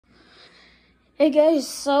Hey guys,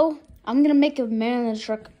 so I'm gonna make a Man in the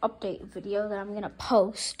Truck update video that I'm gonna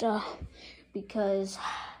post because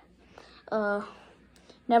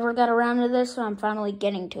never got around to this, so I'm finally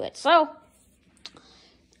getting to it. So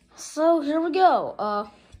here we go.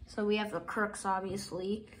 So we have the Crooks,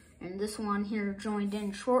 obviously, and this one here joined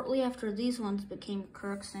in shortly after these ones became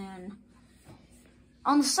Crooks. And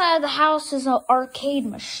on the side of the house is an arcade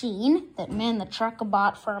machine that Man the Truck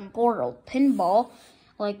bought from Portal Pinball.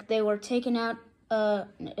 Like, they were taking out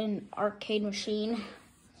an arcade machine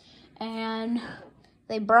and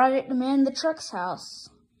they brought it to Man the Truck's house.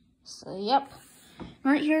 So, yep.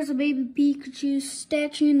 Right here's a baby Pikachu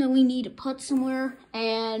statue that we need to put somewhere.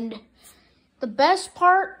 And the best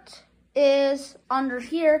part is under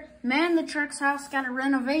here, Man the Truck's house got a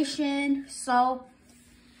renovation. So,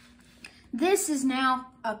 this is now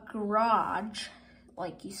a garage,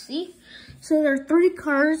 like you see. So there are 3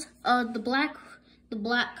 cars, the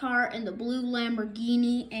black car and the blue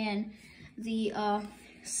Lamborghini and the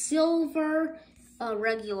silver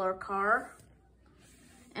regular car.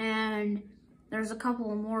 And there's a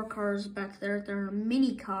couple of more cars back there. There are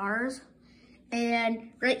mini cars.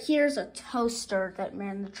 And right here's a toaster that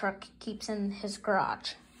Man the Truck keeps in his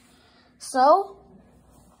garage. So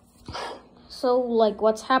like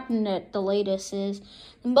what's happened at the latest is,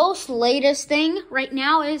 the most latest thing right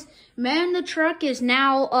now is Man the Truck is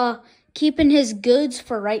now keeping his goods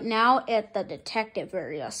for right now at the detective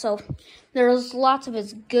area. So there's lots of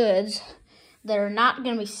his goods that are not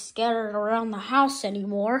going to be scattered around the house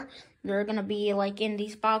anymore. They're going to be like in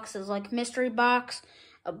these boxes, like mystery box,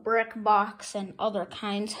 a brick box, and other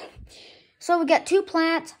kinds. So we got 2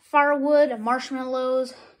 plants, firewood,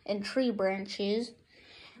 marshmallows, and tree branches,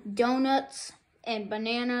 donuts and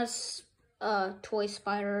bananas, toy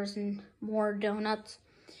spiders, and more donuts,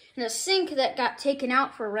 and a sink that got taken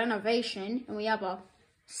out for renovation, and we have a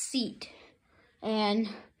seat, and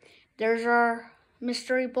there's our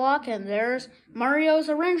mystery block, and there's Mario's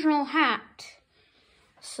original hat.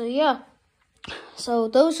 So yeah, so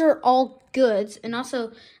those are all goods, and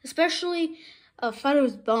also especially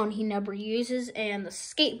Fido's bone he never uses, and the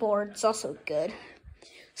skateboard's also good.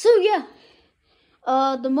 So yeah,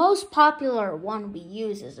 the most popular one we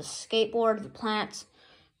use is a skateboard, the plants,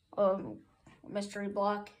 mystery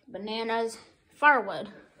block, bananas, firewood.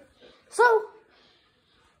 So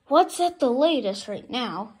what's at the latest right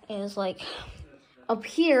now is, like, up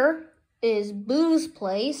here is Boo's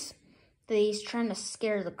place that he's trying to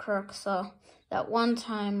scare the Crooks. So that one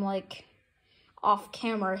time, like, off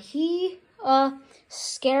camera, he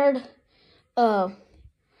scared a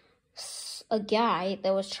guy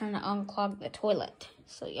that was trying to unclog the toilet.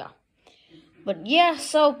 So yeah, but yeah,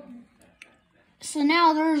 so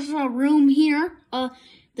now there's a room here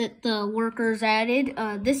that the workers added.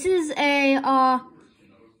 This is a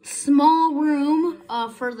small room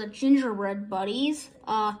for the gingerbread buddies,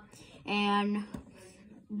 and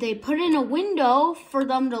they put in a window for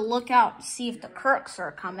them to look out to see if the Crooks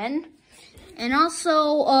are coming. And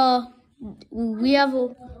also we have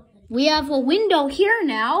a window here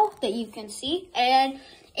now that you can see, and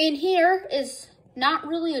in here is not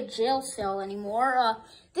really a jail cell anymore.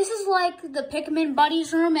 This is like the Pikmin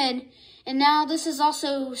buddies room, and now this is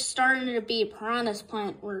also starting to be Piranha's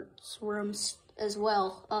plant rooms as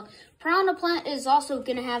well. Piranha Plant is also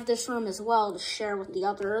gonna have this room as well to share with the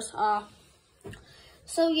others.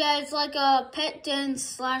 So yeah, it's like a pet den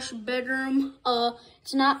 / bedroom.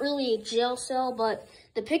 It's not really a jail cell, but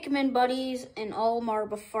the Pikmin buddies and all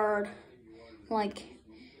Marbafard, like,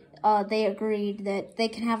 they agreed that they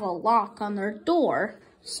can have a lock on their door.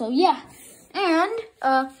 So yeah, and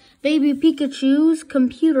baby Pikachu's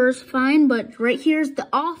computer's fine, but right here's the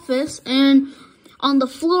office, and on the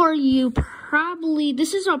floor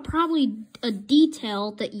this is probably a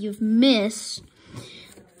detail that you've missed,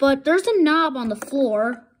 but there's a knob on the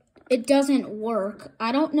floor. It doesn't work.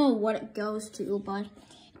 I don't know what it goes to, but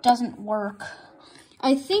it doesn't work.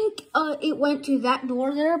 I think it went to that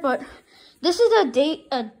door there, but this is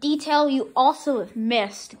a detail you also have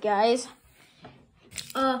missed, guys.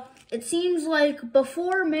 It seems like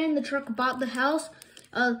before Man the Truck bought the house,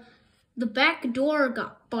 the back door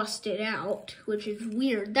got busted out, which is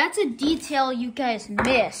weird. That's a detail you guys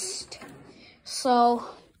missed. So,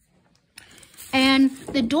 and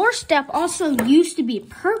the doorstep also used to be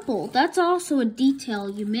purple. That's also a detail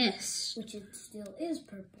you missed. Which it still is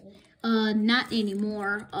purple. Not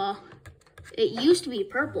anymore. It used to be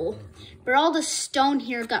purple, but all the stone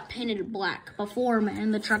here got painted black before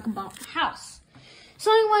Man the Truck bought the house.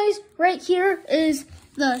 So anyways, right here is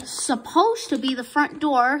supposed to be the front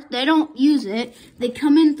door. They don't use it. They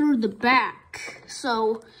come in through the back.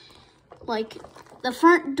 So, like, the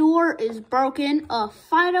front door is broken.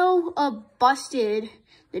 Fido busted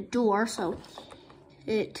the door, so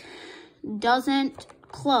it doesn't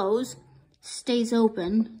close, stays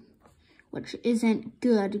open, which isn't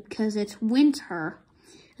good because it's winter,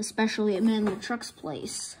 especially at Man the Truck's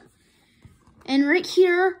place. And right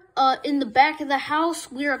here, in the back of the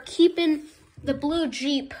house, we are keeping the blue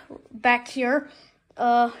Jeep back here.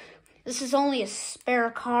 This is only a spare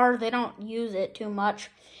car. They don't use it too much.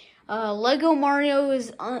 Lego Mario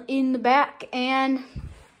is in the back, and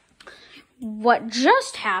what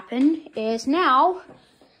just happened is now,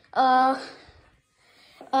 the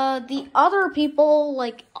other people,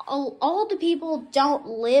 like, all the people don't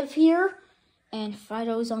live here, and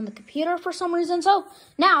Fido's on the computer for some reason, so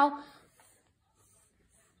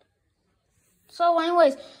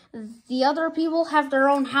anyways, the other people have their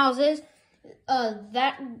own houses.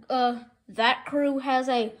 That crew has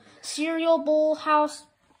a cereal bowl house,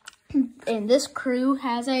 and this crew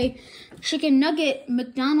has a chicken nugget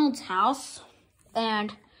McDonald's house,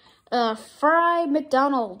 and a fried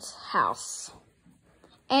McDonald's house.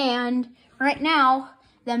 And right now,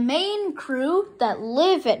 the main crew that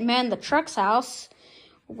live at Man the Truck's house,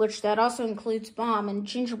 which that also includes Bomb and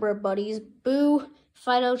Gingerbread Buddies, Boo,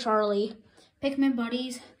 Fido, Charlie, Pikmin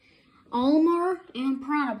Buddies, Olimar, and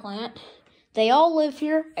Piranha Plant. They all live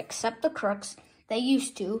here except the Crooks. They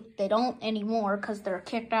used to. They don't anymore because they're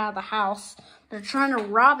kicked out of the house. They're trying to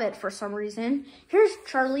rob it for some reason. Here's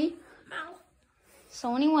Charlie.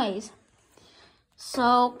 So anyways,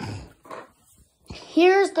 so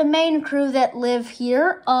here's the main crew that live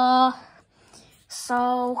here.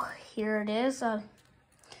 So here it is.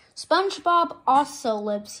 SpongeBob also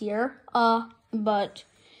lives here. But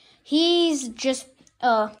he's just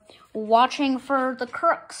watching for the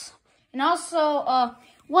Crooks. And also,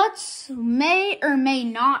 what may or may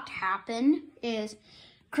not happen is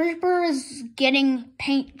Creeper is getting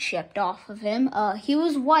paint chipped off of him. He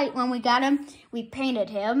was white when we got him. We painted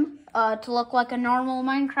him to look like a normal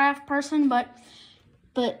Minecraft person, but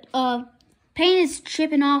paint is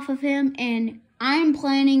chipping off of him, and I'm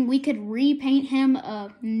planning we could repaint him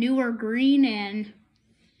a newer green,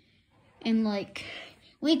 and like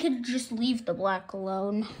we could just leave the black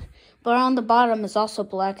alone. But on the bottom is also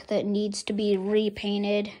black that needs to be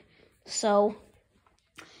repainted. So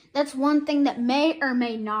that's one thing that may or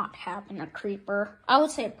may not happen to Creeper. I would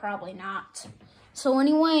say probably not. So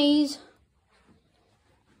anyways,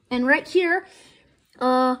 and right here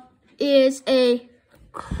is a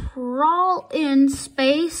crawl in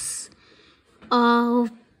space, like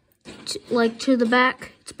to the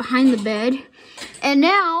back. It's behind the bed. And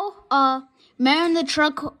now, Man the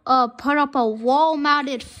Truck put up a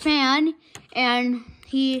wall-mounted fan, and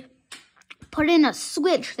he put in a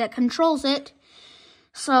switch that controls it.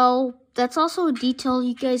 So that's also a detail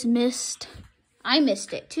you guys missed. I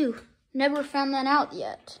missed it too. Never found that out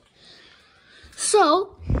yet.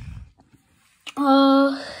 So,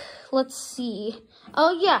 let's see.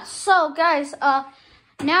 Oh yeah, so guys,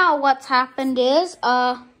 now what's happened is,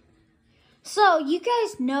 so you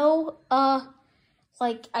guys know,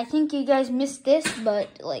 like, I think you guys missed this, but,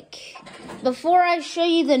 like, before I show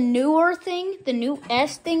you the newer thing, the new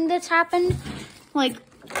S thing that's happened, like,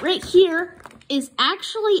 right here is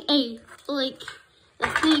actually a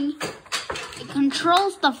thing. It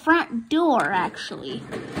controls the front door, actually.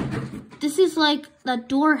 This is, like, the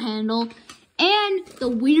door handle. And the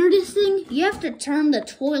weirdest thing, you have to turn the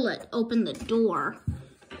toilet, open the door.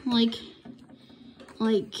 Like,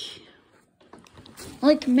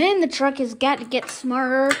 Man the Truck has got to get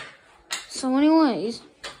smarter. So anyways.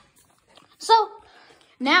 So,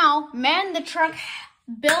 now, Man the Truck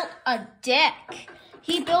built a deck.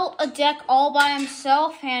 He built a deck all by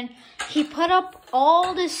himself, and he put up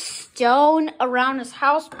all this stone around his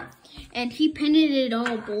house, and he painted it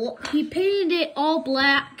all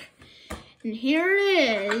black. And here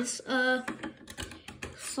it is.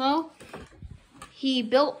 So, he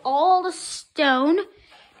built all the stone,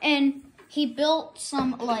 and he built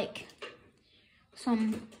some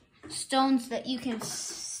stones that you can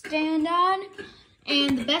stand on.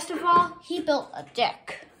 And the best of all, he built a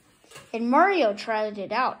deck. And Mario tried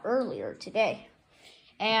it out earlier today.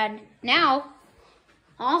 And now,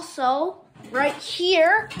 also, right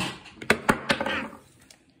here,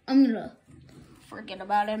 I'm gonna forget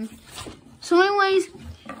about him. So anyways,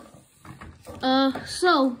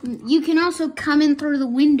 so you can also come in through the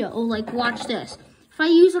window, like watch this. If I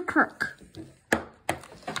use a crook.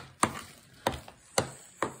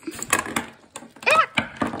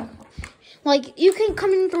 Like, you can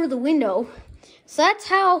come in through the window. So that's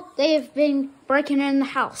how they have been breaking in the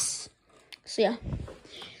house. So yeah.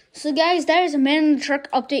 So guys, that is a man in the truck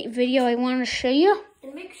update video I want to show you.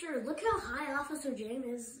 And make sure, look how high Officer James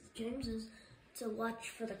is to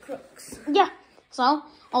watch for the crooks. Yeah, so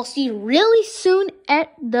I'll see you really soon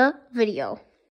at the video.